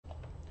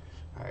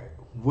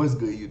What's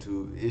good,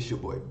 YouTube? It's your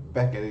boy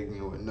back at it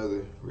again with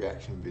another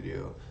reaction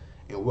video,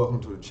 and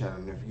welcome to the channel.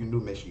 And if you're new,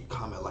 make sure you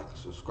comment, like, and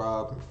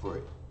subscribe. And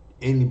for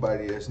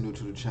anybody that's new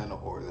to the channel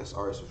or that's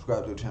already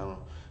subscribed to the channel,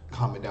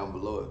 comment down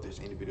below if there's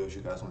any videos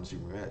you guys want to see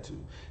me react to.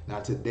 Now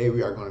today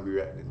we are going to be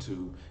reacting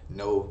to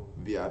No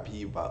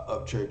VIP by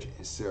Upchurch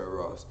and Sarah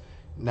Ross.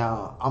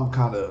 Now I'm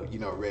kind of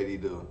ready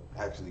to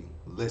actually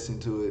listen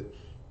to it.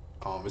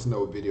 It's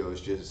no video, it's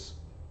just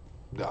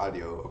the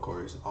audio, of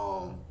course.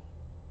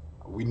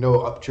 We know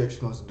Upchurch is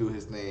going to do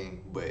his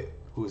thing, but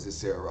who is this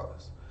Sarah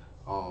Ross?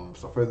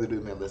 So further ado,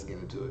 man, let's get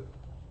into it.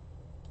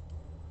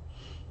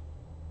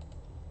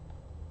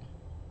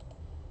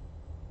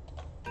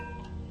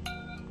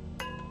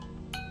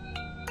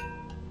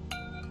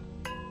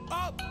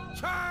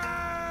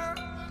 Upchurch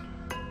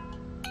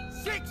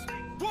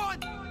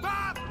 615,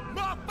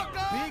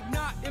 motherfucker. Big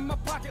knot in my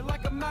pocket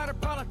like I'm not a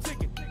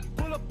politicking.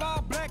 Pull up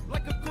all black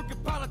like a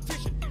crooked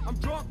politician. I'm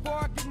drunk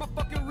before I get my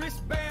fucking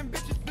wristband,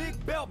 bitches,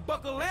 big belt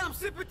buckle, and I'm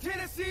sipping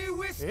Tennessee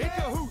whiskey. In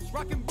cahoots,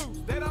 rocking boots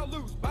that I'll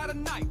lose by the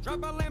night. Drive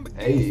my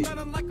Lamborghini,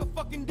 smelling like a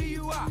fucking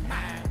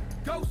DUI.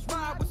 Ghost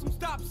ride with some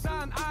stop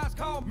sign eyes,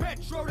 call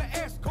Metro to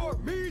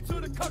escort me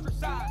to the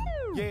countryside.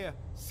 Yeah,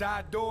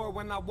 side door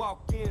when I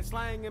walk in,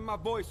 slang in my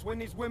voice when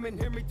these women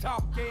hear me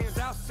talking.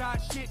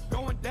 Outside shit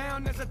going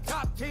down as a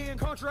top 10.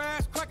 Country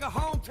ass cracker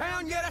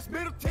hometown, yeah, that's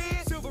middle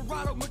 10.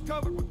 Silverado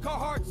covered with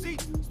Carhartt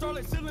seats.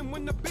 Starlit ceiling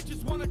when the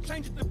bitches wanna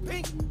change it to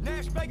pink.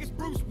 Nash Vegas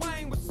Bruce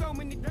Wayne with so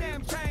many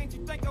damn chains.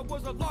 You think I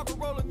was a logger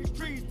rolling these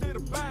trees to the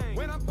bang.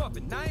 When I'm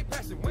puffing, I ain't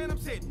passing when I'm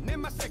sitting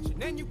in my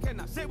section. And you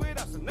cannot sit with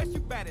us unless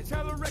you bad as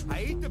hell.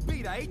 I eat the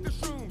beat, I eat the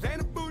shrooms,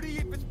 and the booty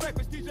if it's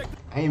breakfast, DJ.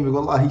 I ain't even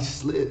gonna lie, he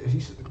slid.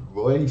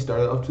 Boy, he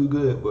started off too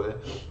good, but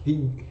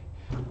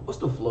what's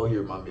the flow he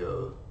remind me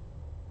of?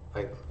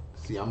 Like,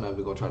 see, I'm not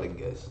even gonna try to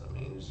guess. I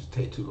mean, it just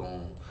take too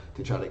long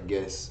to try to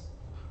guess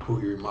who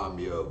he remind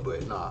me of,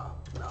 but nah.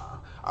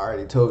 I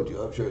already told you,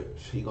 Upchurch,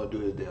 he gonna do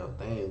his damn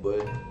thing,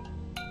 but man,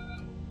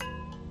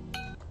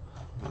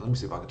 let me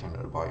see if I can turn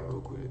up the volume real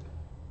quick.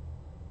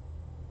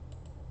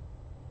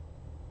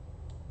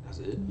 That's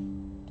it.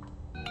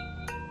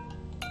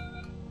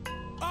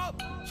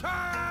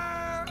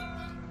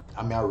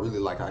 I mean, I really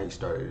like how he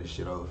started this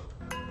shit off.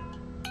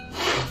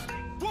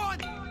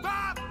 1-5,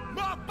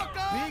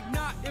 motherfucker. Big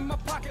knot in my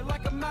pocket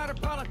like I'm not a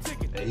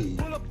politicking. Hey.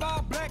 Pull up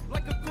all black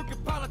like a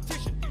crooked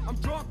politician. I'm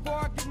drunk before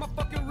I get my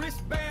fucking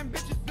wristband,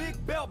 bitches,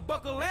 big belt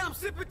buckle, and I'm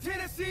sipping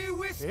Tennessee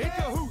whiskey. In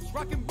cahoots,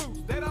 rocking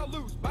boots that I'll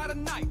lose by the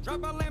night. Drive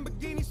my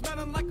Lamborghini,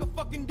 smelling like a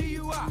fucking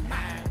DUI.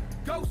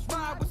 Ghost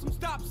ride with some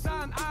stop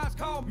sign eyes,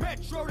 call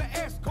Metro to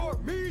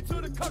escort me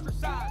to the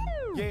countryside.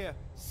 Yeah,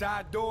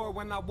 side door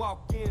when I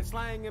walk in,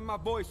 slang in my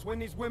voice when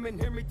these women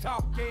hear me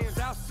talking.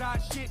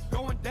 Outside shit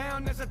going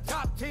down as a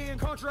top 10.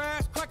 Country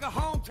ass cracker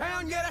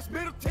hometown, yeah, that's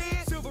middle 10.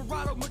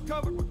 Silverado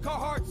covered with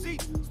Carhartt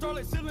seats.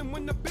 Starlit ceiling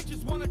when the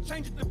bitches wanna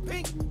change it to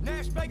pink.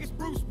 Nash Vegas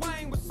Bruce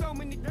Wayne with so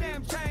many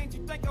damn chains.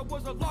 You think I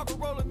was a logger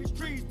rolling these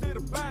trees to the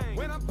bang.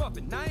 When I'm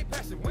puffing, I ain't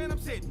passing when I'm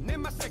sitting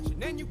in my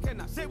section. And you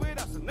cannot sit with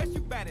us unless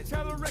you bad as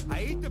hell.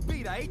 I eat the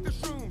beat, I eat the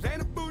shrooms,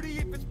 and the booty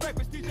if it's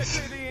breakfast, DJ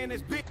City and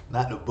his bitch.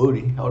 Not the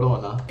booty. Hold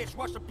on now.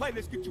 Watch the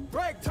playlist, get you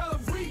break. Tell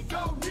them we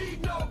don't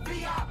need no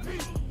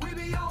VIP. We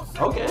be on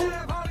okay.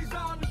 Parties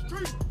on the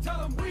street.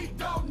 Tell them we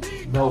don't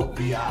need no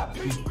VIP.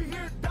 We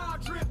hear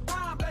dog trip,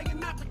 I'm begging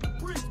not to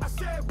caprice. I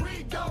said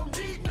we don't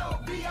need no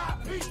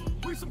VIP.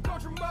 We some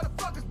country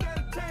motherfuckers that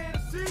are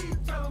Tennessee.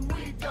 Tell them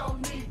we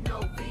don't need no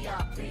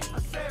VIP. I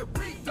said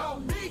we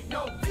don't need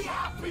no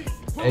VIP.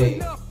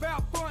 Pulling up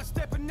out front,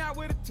 stepping out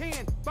with a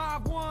 10.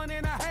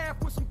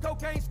 5'1.5" with some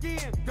cocaine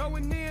skin.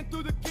 Going in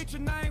through the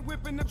kitchen, I ain't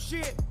whipping up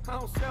shit. I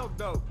don't sell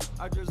dope,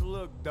 I just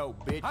look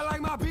dope, bitch. I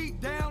like my beat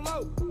down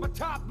low, my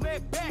top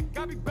leg back.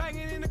 I be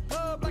banging in the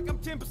club like I'm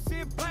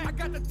 10% black. I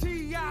got the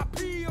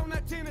TIP on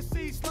that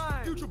Tennessee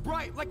slime. Future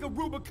bright like a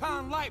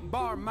Rubicon light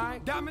bar,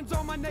 man. Diamonds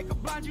on my neck will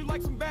blind you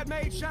like some bad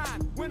made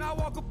shine. When I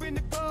walk up in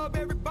the club,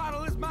 every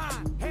bottle is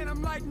mine. And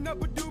I'm lighting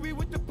up a doobie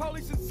with the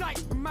police in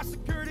sight. My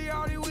security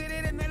already with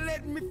it and they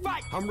letting me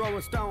fight. I'm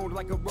rolling stoned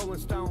like a rolling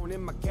stone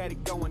in my caddy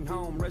going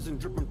home. Resin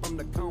dripping from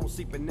the cone,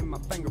 seeping in my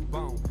finger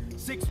bone.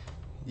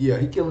 Yeah,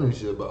 he killing this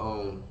shit, but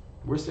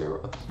where's Sarah?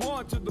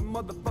 Born to the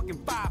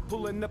motherfucking fire,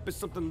 pulling up is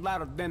something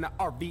louder than an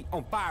RV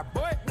on fire.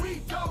 But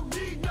we don't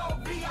need no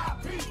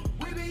VIP.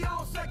 We be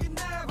on second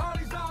nav,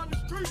 parties on the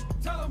street.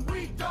 Tell them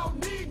we don't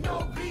need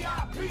no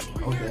VIP.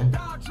 We hear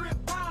dog trip,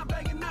 I'm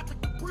begging not to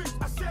caprice.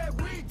 I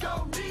said we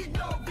don't need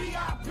no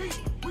VIP.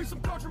 We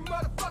some country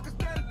motherfuckers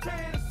that are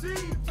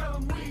Tennessee. Tell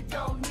them we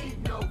don't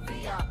need no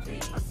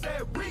VIP. I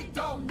said we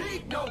don't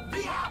need no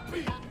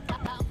VIP.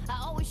 I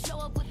always show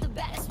up with the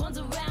baddest ones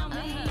around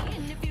me.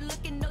 And if you're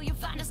looking, know you'll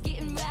find us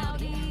getting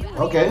rowdy.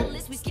 Okay.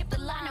 We skipped the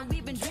line and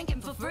we've been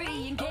drinking for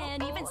free. And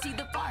can't even see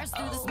the forest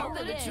through the smoke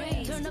of the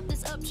trees. Turn up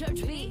this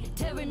Upchurch beat,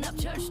 tearing up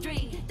Church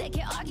Street. They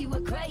can't argue,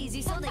 we're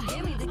crazy, so they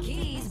give me the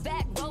keys.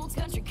 Back roads,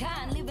 country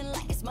kind, living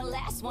like it's my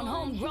last one.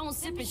 Homegrown,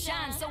 sipping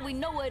shine, so we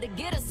know where to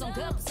get us some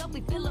cups. So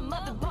we fill them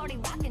up and party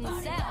rocking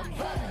the south.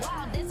 But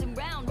wild, dancing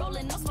round,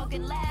 rolling up,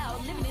 smoking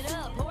loud. Living it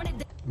up, pouring it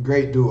down.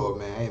 Great duo,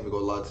 man. I ain't even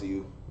gonna lie to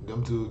you.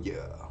 Them two,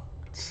 yeah.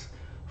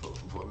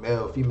 For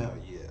male, female,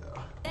 yeah.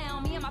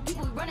 Me and my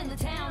people running the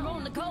town,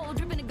 rolling the cold,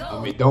 dripping the gold.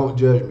 I mean, don't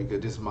judge me,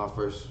 because this is my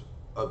first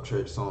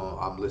Upchurch song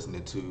I'm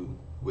listening to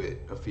with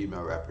a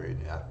female rapper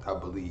in it, I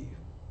believe.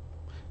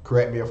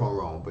 Correct me if I'm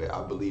wrong, but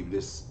I believe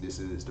this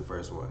is the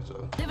first one.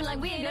 So Living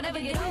like we ain't gonna ever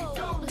get old.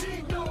 Don't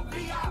need no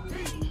VIP.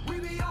 We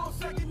be on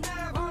second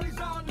nav, honey's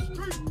on the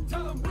street.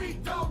 Tell them we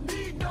don't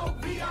need no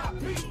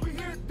VIP. We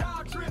hear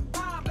dog trip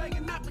bomb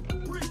banging out the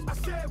Caprice. I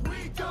said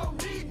we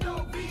don't need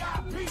no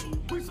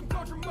VIP. We some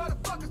country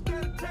motherfuckers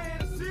that are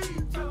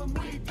Tennessee. Tell them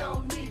we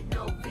don't need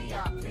no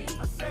VIP.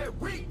 I said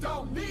we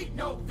don't need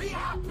no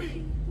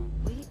VIP.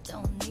 We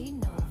don't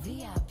need no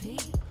VIP.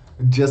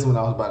 just when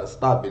I was about to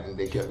stop it, and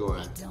they kept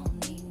going. We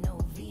don't need no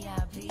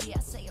VIP. I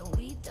say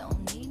we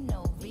don't need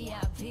no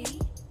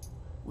VIP.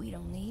 We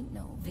don't need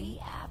no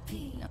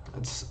VIP. No.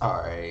 It's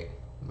all right,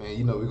 man.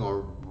 You know we're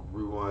gonna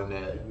rewind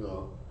that. You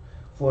know,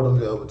 for the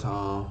little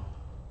time.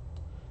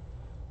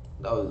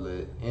 That was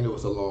lit, and it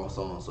was a long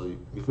song. So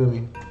you feel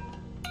me?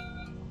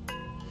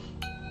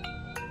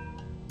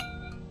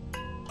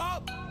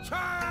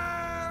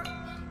 Upchurch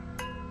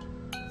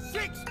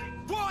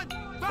 615,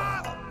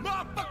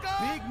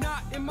 motherfucker. Big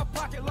knot in my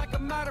pocket like a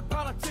matter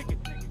politicking.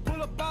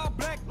 Pull up all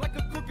black like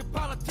a crooked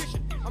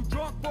politician. I'm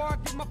drunk before I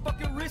get my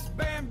fucking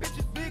wristband,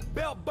 bitches, big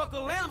belt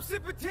buckle, and I'm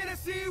sipping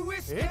Tennessee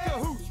whiskey. In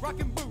cahoots,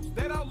 rocking boots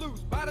that I'll lose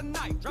by the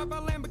night. Drive my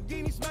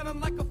Lamborghini smelling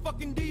like a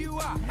fucking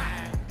DUI.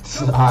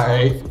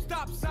 Alright. Some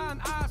stop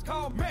sign eyes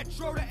call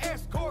Metro to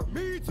escort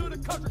me to the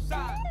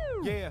countryside.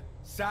 Yeah,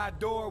 side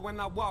door when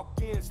I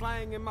walk in,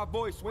 slang in my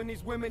voice when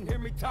these women hear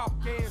me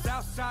talking.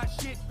 Southside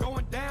shit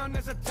going down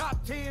as a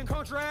top 10.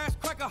 Country ass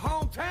cracker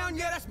hometown,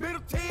 yeah, that's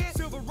middle 10.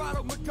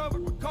 Silverado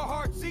covered with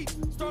Carhartt seats.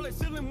 Starlit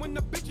ceiling when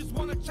the bitches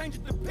wanna change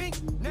it to pink.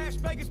 Nash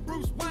Vegas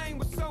Bruce Wayne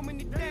with so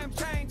many damn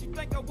chains. You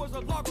think I was a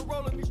logger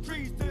rolling these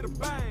trees to the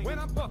bang. When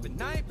I'm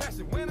puffing, I ain't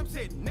passing when I'm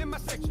sitting in my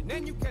section.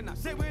 And you cannot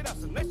sit with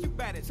us unless you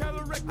bad as hell.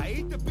 I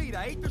eat the beat,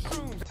 I eat the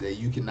shrooms. Say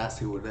you cannot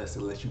sit with us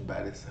unless you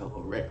buy this hell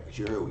of records.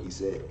 You heard what he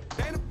said.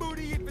 And a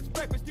booty if it's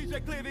breakfast,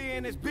 DJ Clivy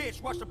and his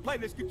bitch. Watch the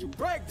playlist get you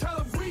break. Tell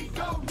them we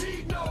don't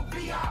need no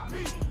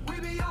VIP. We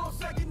be on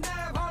second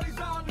nav, Hardy's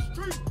on the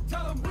street.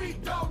 Tell them we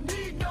don't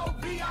need no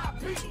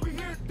VIP. We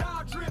hear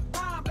dog trip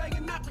bomb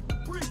banging out the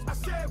Caprice. I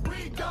said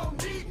we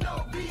don't need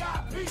no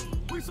VIP.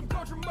 We some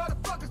country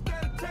motherfuckers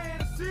that are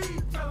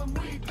Tennessee. Tell them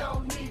we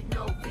don't need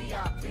no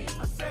VIP.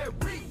 I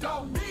said we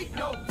don't need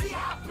no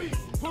VIP.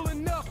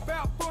 Pulling up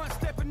out front,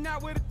 stepping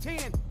out with a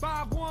 10.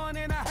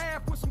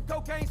 5'1.5" with some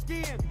cocaine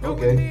skin.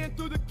 Okay. Going in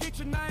through the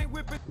kitchen, I ain't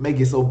whipping. Make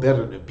it so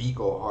better the beat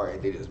go hard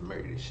and they just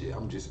murder this shit.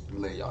 I'm just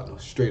letting y'all know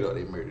straight up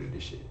they murdered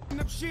this shit.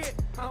 Up shit.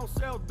 I don't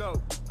sell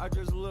dope. I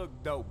just look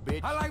dope,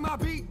 bitch. I like my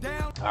beat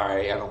down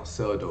Alright, I don't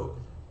sell dope.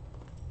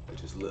 I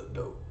just look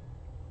dope.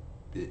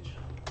 Bitch.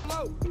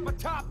 low. My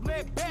top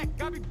leg back.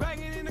 I be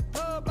banging in the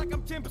club like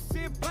I'm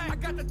 10% black. I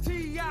got the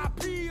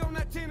TIP on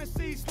that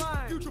Tennessee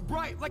slime. Future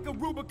bright like a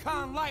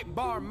Rubicon light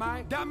bar,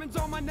 man. Diamonds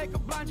on my neck will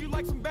blind you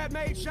like some bad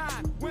made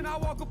shine. When I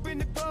walk up in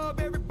the club,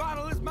 every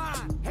bottle is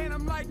mine. And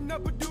I'm lighting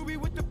up a doobie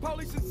with the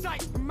police in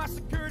sight. And my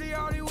security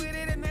already with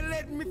it and they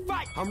letting me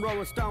fight. I'm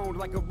rolling stoned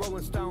like a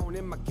rolling stone.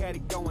 In my caddy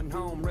going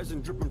home.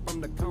 Resin dripping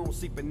from the cone,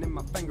 seeping in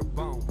my finger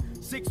bone.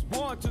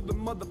 6'1" to the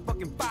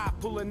motherfucking 5.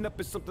 Pulling up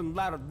is something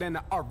louder than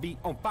an RV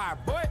on fire,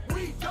 boy.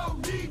 We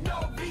don't need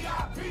no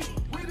VIP.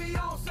 We be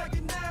on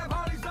second nav,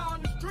 Hardy's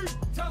on the street.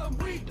 Tell them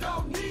we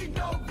don't need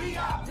no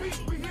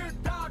VIP. We hear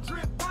dog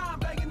trip bomb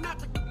banging out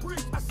the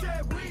Caprice. I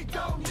said we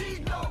don't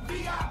need no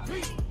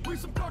VIP. We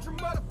some country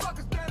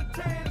motherfuckers that are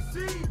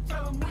Tennessee.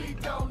 Tell them we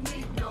don't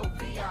need no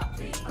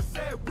VIP. I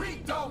said we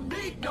don't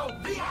need no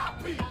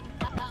VIP.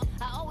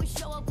 I always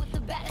show up with the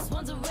baddest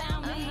ones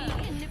around me.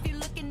 And if you're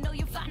looking, know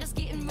you find us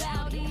getting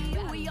rowdy.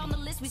 We on the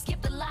list, we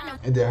skip the line.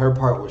 And then her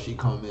part where she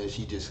come in,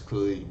 she just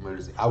clearly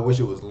murders it. I wish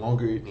it was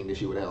longer and then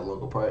she would have had a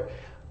longer part.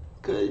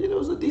 Cause you know, it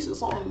was a decent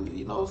song,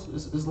 you know,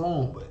 it's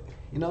long, but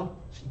you know,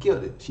 she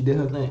killed it. She did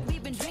her thing.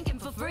 We've been drinking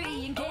for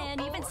free and can't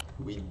even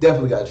We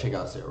definitely gotta check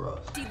out Sarah Ross.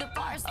 see the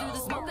forest through the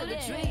smoke of the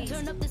trees.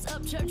 Turn up this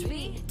Upchurch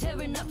beat,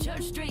 tearing up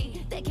Church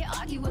Street. They can't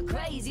argue, we're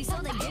crazy, so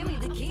they give me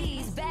the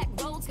keys. Back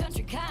roads,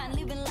 country kind,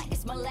 living like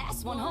it's my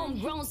last one.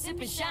 Homegrown,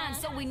 sipping shine,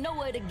 so we know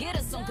where to get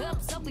us some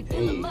cups up. We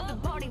fill them up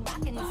and party,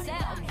 rocking the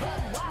south.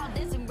 Buck wild,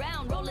 dancing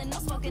round, rolling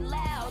up, smoking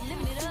loud.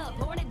 Living it up,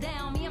 pouring it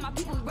down. Me and my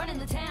people running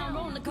the town,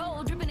 rolling the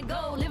cold, dripping the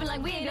gold. Living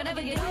like we ain't gonna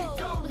ever get old.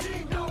 Don't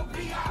need no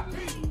VIP.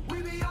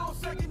 We be on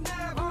second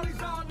nav,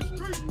 Hardy's on the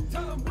street.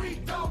 Tell them we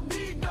don't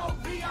need no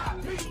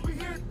VIP. We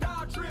hear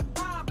dog trip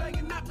bomb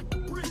banging out the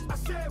Caprice. I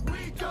said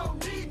we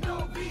don't need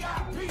no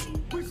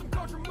VIP. We some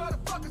country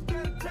motherfuckers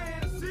that are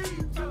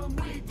Tennessee. Tell them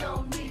we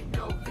don't need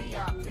no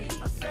VIP.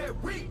 I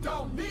said we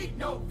don't need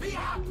no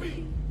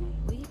VIP.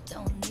 We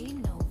don't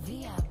need no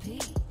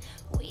VIP.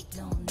 We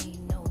don't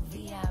need no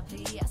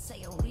VIP. I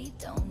say we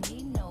don't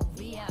need no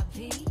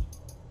VIP.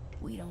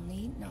 We don't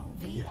need no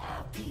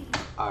VIP.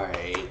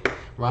 Alright.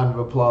 Round of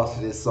applause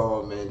to this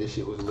song, man. This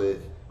shit was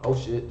lit. Oh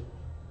shit.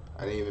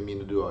 I didn't even mean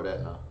to do all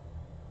that now.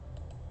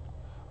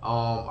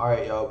 All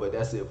right, y'all, but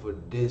that's it for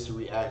this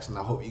reaction.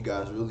 I hope you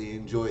guys really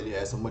enjoyed it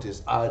as much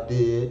as I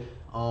did.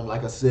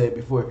 Like I said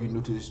before, if you're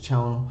new to this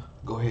channel,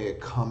 go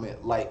ahead,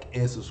 comment, like,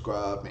 and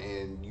subscribe.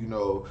 And you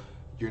know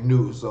you're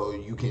new, so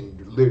you can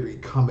literally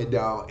comment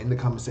down in the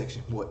comment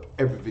section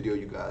whatever video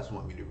you guys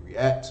want me to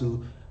react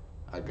to.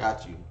 I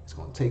got you. It's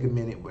gonna take a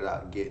minute, but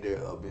I'll get there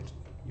eventually.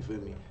 You feel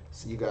me?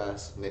 See you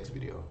guys next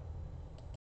video.